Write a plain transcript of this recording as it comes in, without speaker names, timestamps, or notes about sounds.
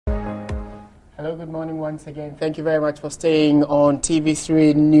Hello, good morning once again. Thank you very much for staying on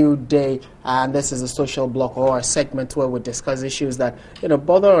TV3 New Day. And this is a social block or a segment where we discuss issues that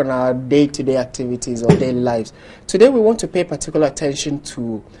bother on our day-to-day activities or daily lives. Today we want to pay particular attention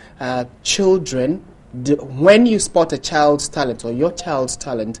to children. When you spot a child's talent or your child's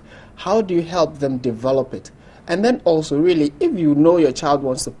talent, how do you help them develop it? And then also, really, if you know your child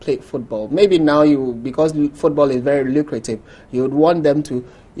wants to play football, maybe now because football is very lucrative, you would want them to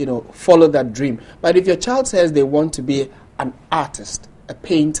follow that dream. But if your child says they want to be an artist, a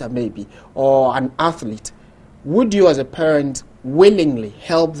painter maybe, or an athlete, would you as a parent willingly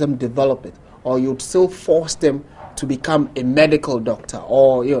help them develop it? Or you'd still force them to become a medical doctor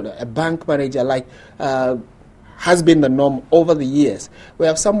or a bank manager, like has been the norm over the years? We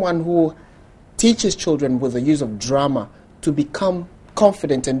have someone who teaches children with the use of drama to become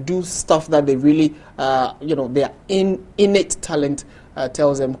confident and do stuff that they really, their innate talent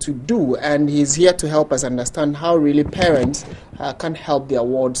tells them to do. And he's here to help us understand how really parents can help their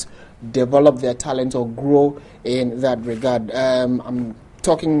wards develop their talent or grow in that regard. I'm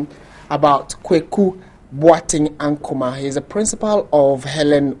talking about Kweku Boating Ankoma. He's a principal of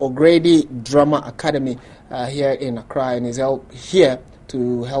Helen O'Grady Drama Academy here in Accra, and is here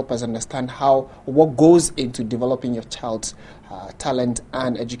to help us understand what goes into developing your child's talent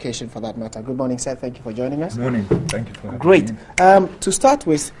and education for that matter. Good morning, sir. Thank you for joining us. Good morning. Thank you for having Great. me. To start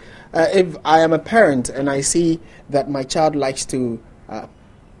with, if I am a parent and I see that my child likes to,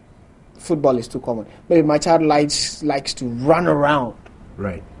 football is too common, maybe my child likes to run around.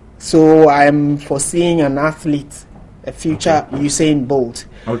 Right. So I'm foreseeing an athlete, a future Usain Bolt.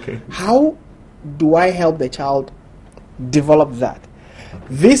 Okay. How do I help the child develop that?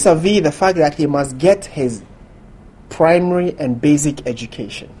 Vis-a-vis the fact that he must get his primary and basic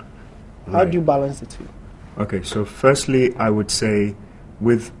education. How do you balance the two? Okay, so firstly, I would say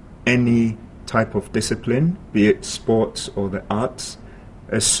with any type of discipline, be it sports or the arts,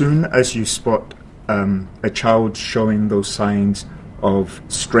 as soon as you spot a child showing those signs of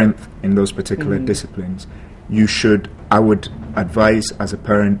strength in those particular disciplines, I would advise as a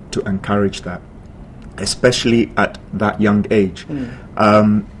parent to encourage that, especially at that young age.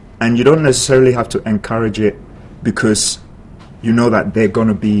 And you don't necessarily have to encourage it because you know that they're going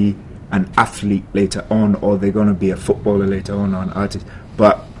to be an athlete later on, or they're going to be a footballer later on, or an artist,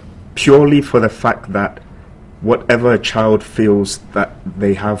 but purely for the fact that whatever a child feels that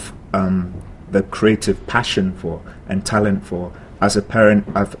they have the creative passion for and talent for, as a parent,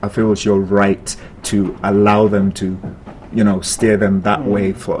 I feel it's your right to allow them to, steer them that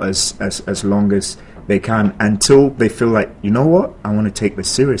way for as long as they can, until they feel like, I want to take this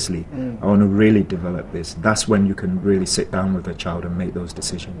seriously. I want to really develop this. That's when you can really sit down with a child and make those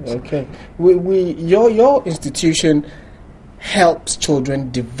decisions. Okay. Your institution helps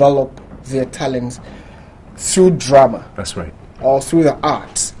children develop their talents through drama. That's right. Or through the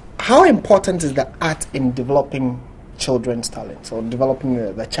arts. How important is the art in developing children's talents, or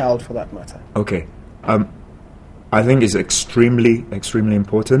developing the child for that matter? Okay. I think it's extremely, extremely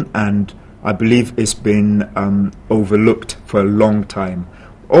important, and I believe it's been overlooked for a long time.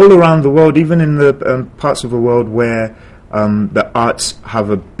 All around the world, even in the parts of the world where the arts have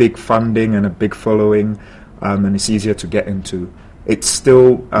a big funding and a big following, and it's easier to get into, it's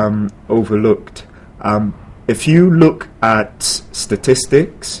still overlooked. If you look at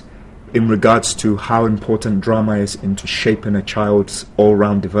statistics in regards to how important drama is into shaping a child's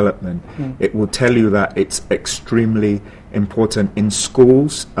all-round development, it will tell you that it's extremely important in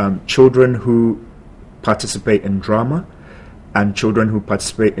schools. Children who participate in drama and children who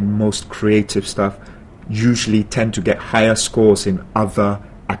participate in most creative stuff usually tend to get higher scores in other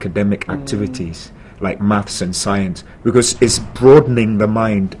academic activities like maths and science, because it's broadening the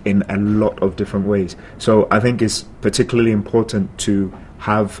mind in a lot of different ways. So I think it's particularly important to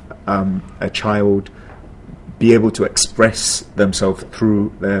have a child be able to express themselves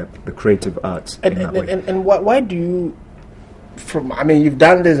through the creative arts in that way. And why do you, you've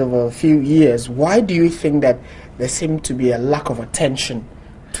done this over a few years, why do you think that there seems to be a lack of attention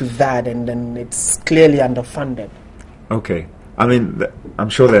to that, and then it's clearly underfunded? Okay. I'm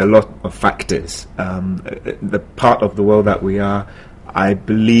sure there are a lot of factors. The part of the world that we are, I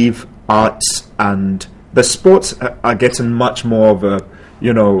believe arts and the sports are getting much more of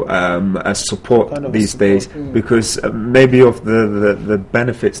a support kind of these days, because maybe of the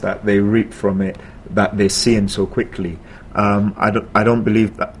benefits that they reap from it, that they're seeing so quickly. I don't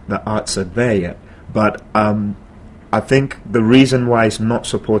believe that the arts are there yet, but I think the reason why it's not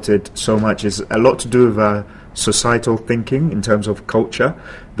supported so much is a lot to do with societal thinking in terms of culture,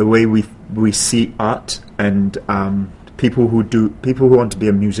 the way we see art and people who want to be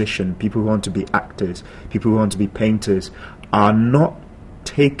a musician, people who want to be actors, people who want to be painters, are not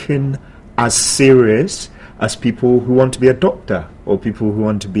taken as serious as people who want to be a doctor or people who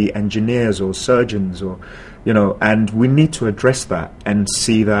want to be engineers or surgeons, or and we need to address that and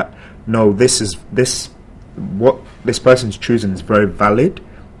see that no, what this person's choosing is very valid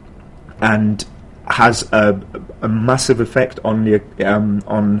and has a massive effect on the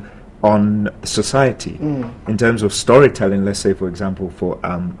on society in terms of storytelling. Let's say, for example, for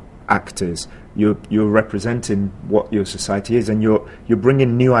actors, you're representing what your society is, and you're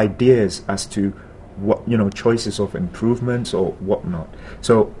bringing new ideas as to what choices of improvements or whatnot.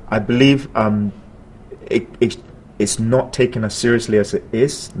 So I believe it's not taken as seriously as it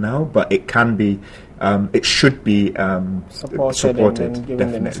is now, but it can be. It should be supported and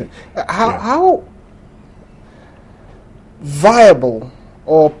definitely. How viable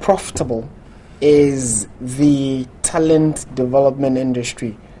or profitable is the talent development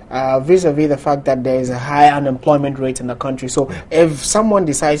industry vis-a-vis the fact that there is a high unemployment rate in the country? So if someone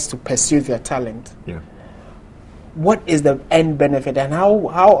decides to pursue their talent, what is the end benefit, and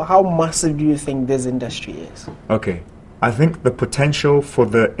how massive do you think this industry is? Okay, I think the potential for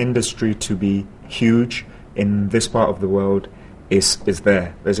the industry to be huge in this part of the world is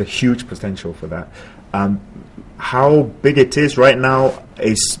there. There's a huge potential for that. How big it is right now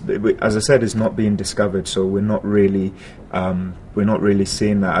is, as I said, is not being discovered. So we're not really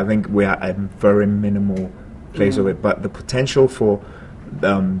seeing that. I think we are at a very minimal place of it. But the potential for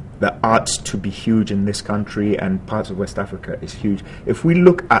the arts to be huge in this country and parts of West Africa is huge. If we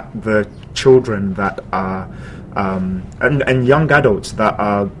look at the children that are and young adults that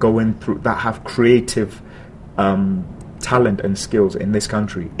are going through, that have creative talent and skills in this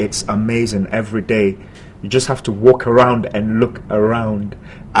country, it's amazing. Every day you just have to walk around and look around,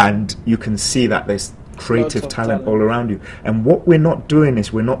 and you can see that there's creative talent all around you. And what we're not doing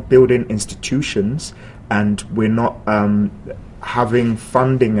is we're not building institutions, and we're not having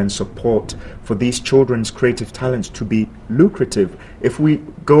funding and support for these children's creative talents to be lucrative. If we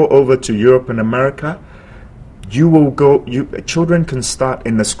go over to Europe and America, children can start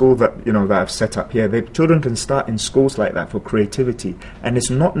in the school that that I've set up here. Children can start in schools like that for creativity, and it's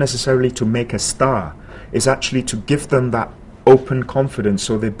not necessarily to make a star. It's actually to give them that open confidence,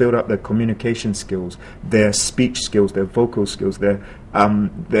 so they build up their communication skills, their speech skills, their vocal skills, their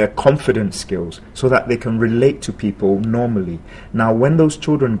confidence skills, so that they can relate to people normally. Now, when those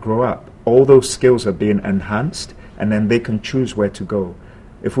children grow up, all those skills are being enhanced, and then they can choose where to go.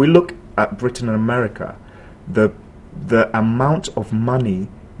 If we look at Britain and America, the amount of money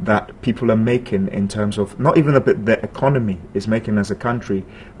that people are making in terms of, not even the economy is making as a country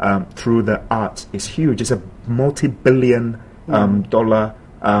through the arts is huge. It's a multi-billion dollar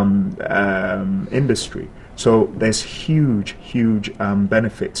industry. So there's huge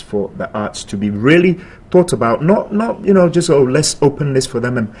benefits for the arts to be really thought about. Not just let's open this for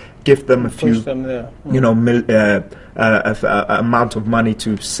them and give them a few amount of money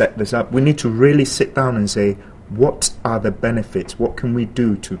to set this up. We need to really sit down and say, what are the benefits? What can we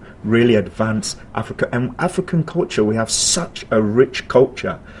do to really advance Africa and African culture? We have such a rich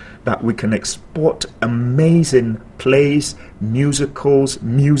culture that we can export amazing plays, musicals,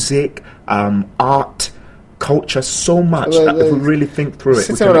 music, art, culture, so much that if we really think through it,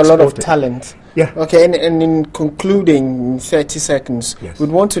 we can export a lot of it. talent. Yeah. Okay, and in concluding, 30 seconds, yes,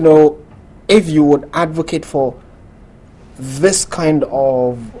 we'd want to know if you would advocate for this kind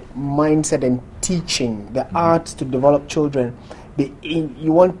of mindset and teaching the arts to develop children.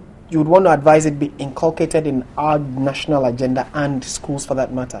 You would want to advise it be inculcated in our national agenda and schools for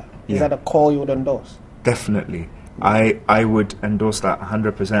that matter. Is that a call you would endorse? Definitely. I would endorse that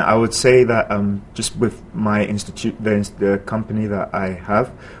 100%. I would say that just with my institute, the company that I have,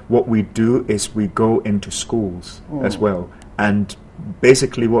 what we do is we go into schools as well. And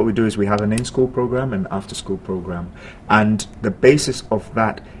basically what we do is we have an in-school program and after-school program. And the basis of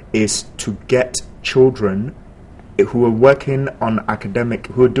that is to get children who are working on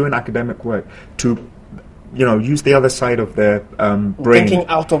who are doing academic work to use the other side of their brain. Thinking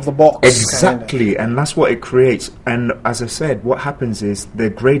out of the box. Exactly, and that's what it creates. And as I said, what happens is the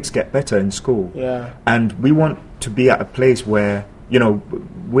grades get better in school. Yeah. And we want to be at a place where,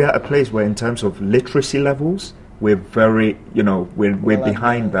 we're at a place where in terms of literacy levels, we're very, we're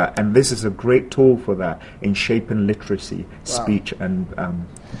behind that. And this is a great tool for that in shaping literacy, speech, and,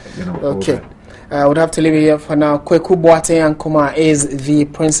 all that. I would have to leave it here for now. Kweku Boateng Ankuma is the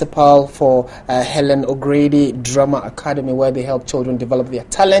principal for Helen O'Grady Drama Academy, where they help children develop their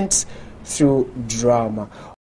talents through drama.